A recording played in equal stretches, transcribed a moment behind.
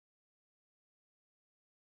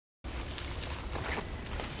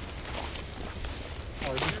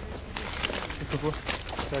topu.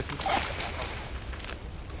 Telsiz.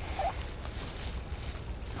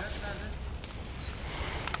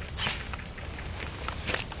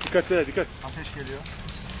 Dikkat beyler, dikkat. Ateş geliyor.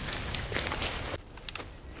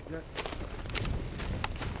 Gel.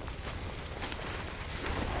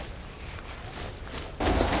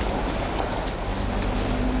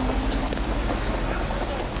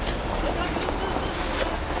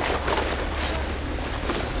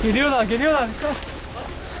 Geliyorlar, geliyorlar.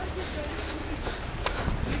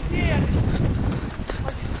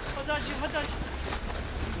 Hadi acı, hadi acı.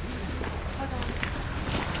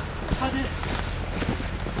 Hadi.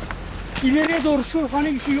 İleriye doğru şu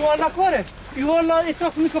yuvarlak var ya. Yuvarlağın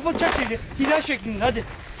etrafını kapatacak şeydi. Hilal şeklinde, hadi.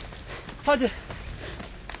 Hadi.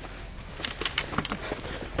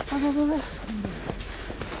 Hadi hadi.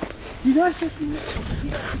 Hilal şeklinde.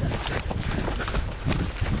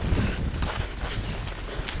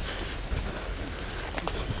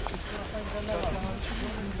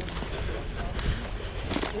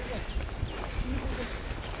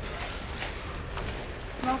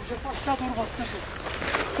 Ne yapacağız? Aşağı doğru basacağız.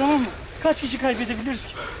 Tamam mı? Kaç kişi kaybedebiliriz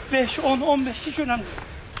ki? 5, 10, 15 hiç önemli değil.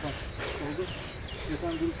 Oldu.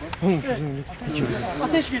 Yatan grup var. Evet.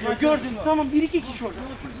 Ateş geliyor. Gördün. Tamam 1-2 kişi orada.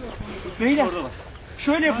 Beyler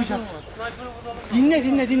şöyle yapacağız.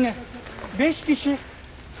 Dinle. 5 kişi.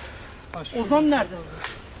 Ozan nerede?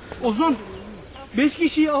 Ozan 5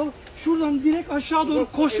 kişiyi al. Şuradan direkt aşağı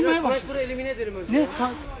doğru koşmaya bak. Sniper'ı elimine ederim önce. Ne?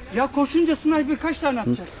 Ya koşunca sniper kaç tane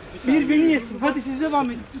atacak? Bir beni yesin. Hadi siz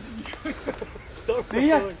devam edin.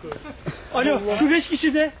 Beyler. Alo şu 5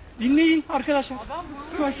 kişi de dinleyin arkadaşlar.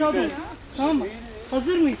 Şu aşağı doğru. Tamam mı?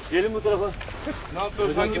 Hazır mıyız? Gelin bu tarafa. Ne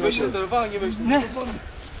yapıyoruz? Hangi başın tarafı, hangi başın? Ne?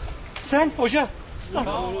 Sen hoca. Start.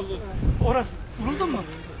 Orası. Vuruldun mu?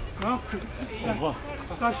 Ne yaptın? Sen.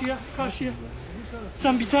 Karşıya.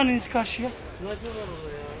 Sen bir taneniz karşıya.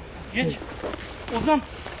 Geç.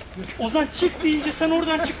 Ozan çık deyince sen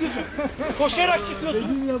oradan çıkıyorsun. Koşarak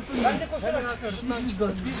çıkıyorsun. Ben de koşarak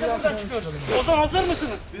çıkıyorum. Biz de buradan çıkıyoruz. Ozan hazır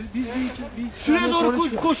mısınız? Şuraya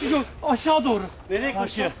doğru koşacağız. Aşağı doğru. Nereye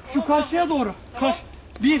koşacağız? Şu karşıya doğru. Koş.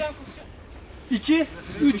 1, 2,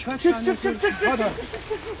 3. Çık. Hadi.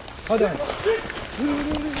 Hadi.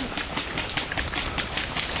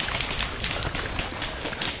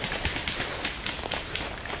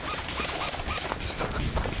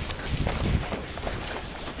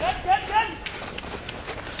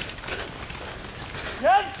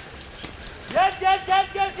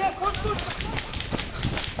 Gel. Koş.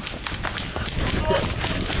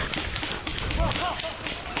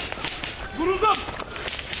 Vuruldum.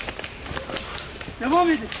 Devam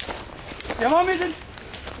edin. Devam edin.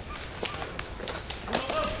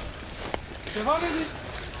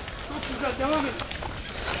 Çok güzel, devam edin.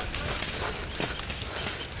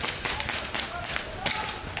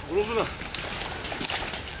 Vuruldu.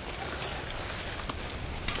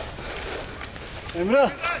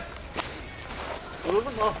 Emre.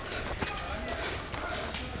 Vuruldun mu? Al.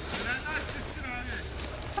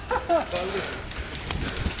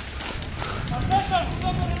 Arkadaşlar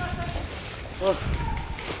buradan böyle.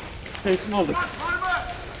 Teslim olduk.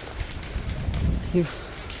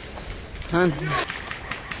 Han.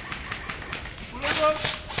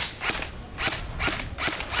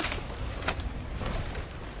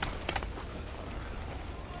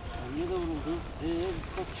 Niye de vuruldu?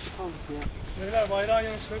 Kaç kişi kaldık ya? Beyler bayrağın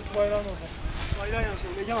yanışları bayrağın orada. Bayrağın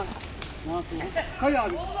yanışları. Egemen. Ne yapıyor? Kay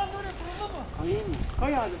abi. Oğlan böyle kuruldu mu? Kayayım mı?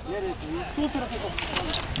 Kay abi. Nereye kayayım? Sol tarafa bak.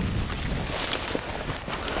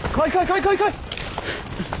 Kay.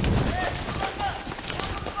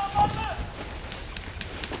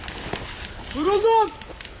 Vuruldum.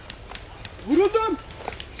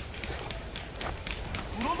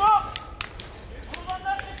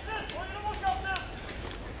 Vurulanlar çıksın. Oyunu boşalttım.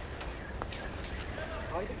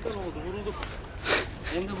 Kaydık da ne oldu? Vurulduk.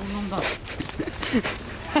 Hem de burnumdan. 1, 2,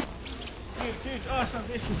 3 ağaçtan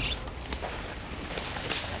geçsin.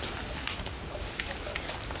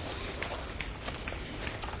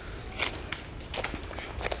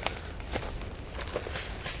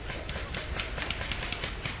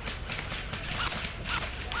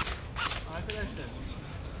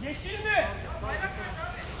 Yeşil mi?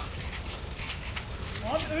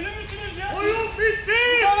 Abi ölü müsünüz ya? Oyun bitti!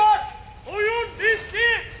 Oyun bitti!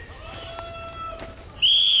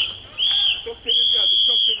 Çok temiz geldik.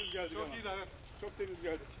 Çok iyi abi. Çok temiz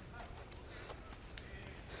geldik.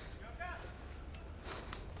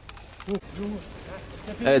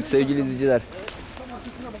 Evet sevgili izleyiciler.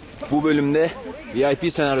 Bu bölümde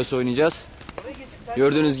VIP senaryosu oynayacağız.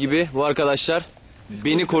 Gördüğünüz gibi bu arkadaşlar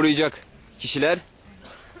beni koruyacak kişiler.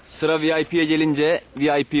 Sıra VIP'ye gelince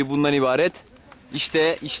VIP bundan ibaret.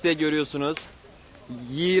 İşte görüyorsunuz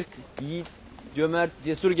yiğit, cömert,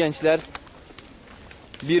 cesur gençler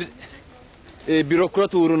bir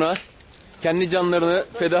bürokrat uğruna kendi canlarını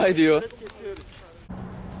feda ediyor.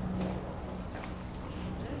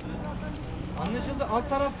 Anlaşıldı. Alt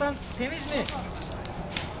taraftan temiz mi?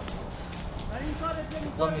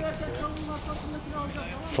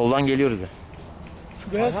 Soldan geliyoruz ya.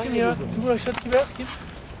 Şu beyaz kim ya? Şu aşağıdaki beyaz kim?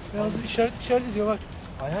 Beyaz işaret ediyor bak.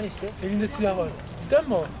 Ayhan işte. Elinde silah var. Bizden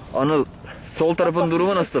mi o? Anıl, sol tarafın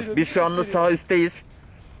durumu nasıl? Biz şu anda sağ üstteyiz.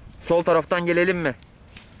 Sol taraftan gelelim mi?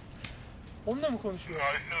 Onunla mı konuşuyor?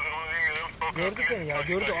 Gördü seni ya.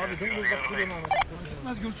 Gördü abi. Dümdüz bak duruyor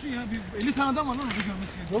ama. Görsün ya. 50 tane adam var lan orada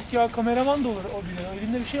görmesi gerekiyor. Yok ya, kameraman da olur o bile.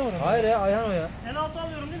 Elinde bir şey var onun. Hayır ya Ayhan o ya. El altı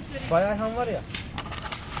alıyorum değil mi seni? Bay Ayhan var ya.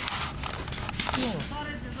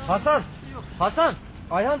 Hasan. Hasan.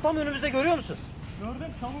 Ayhan tam önümüzde, görüyor musun?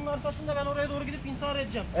 Gördüm çalının arkasında, ben oraya doğru gidip intihar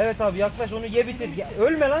edeceğim. Evet abi, yaklaş onu ye bitir. Ya,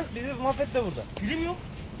 ölme lan, bizi mahvetme burada. Film yok.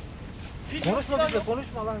 Konuşma bizle,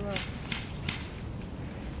 konuşma lan.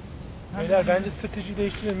 Beyler bence strateji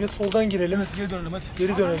değiştirelim. Ya soldan girelim. Geri dönelim hadi.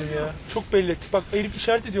 Geri dönelim ya. Çok belli ettik. Bak Elif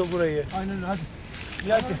işaret ediyor burayı. Aynen öyle hadi.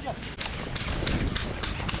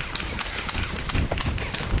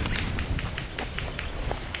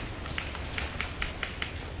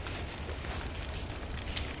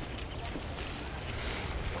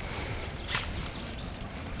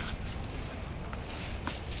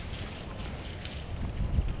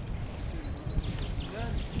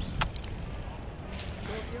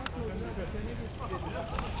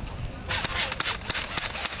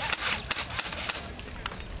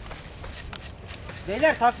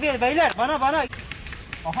 Beyler takviye, beyler bana. Aha.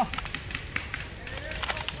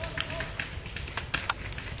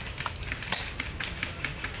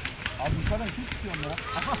 Abi yukarıdan kim tutuyorsun ya?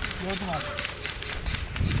 Aha gördüm abi.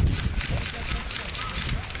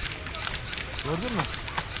 Gördün mü?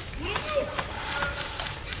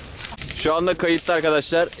 Şu anda kayıtta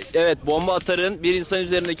arkadaşlar. Evet, bomba atarın bir insan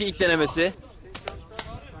üzerindeki ilk denemesi.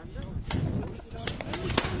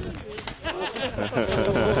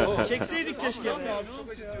 Çekseydik keşke.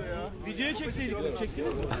 Videoyu çekseydik.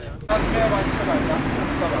 Çektiniz mi?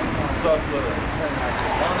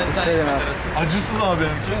 Acısız abi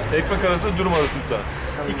benimki. Ekmek arası dürüm arası bir tane.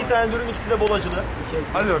 2 tane dürüm, ikisi de bol acılı.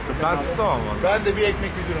 Hadi bakalım. Ben tutamam abi. Ben de bir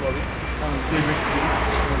ekmek bir dürüm alayım. Bir ekmek bir dürüm.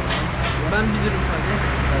 Ben bilirim sadece.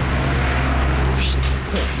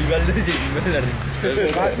 Biberleri çektim, biberleri. Ben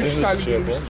 3 tane dürüm istiyorum.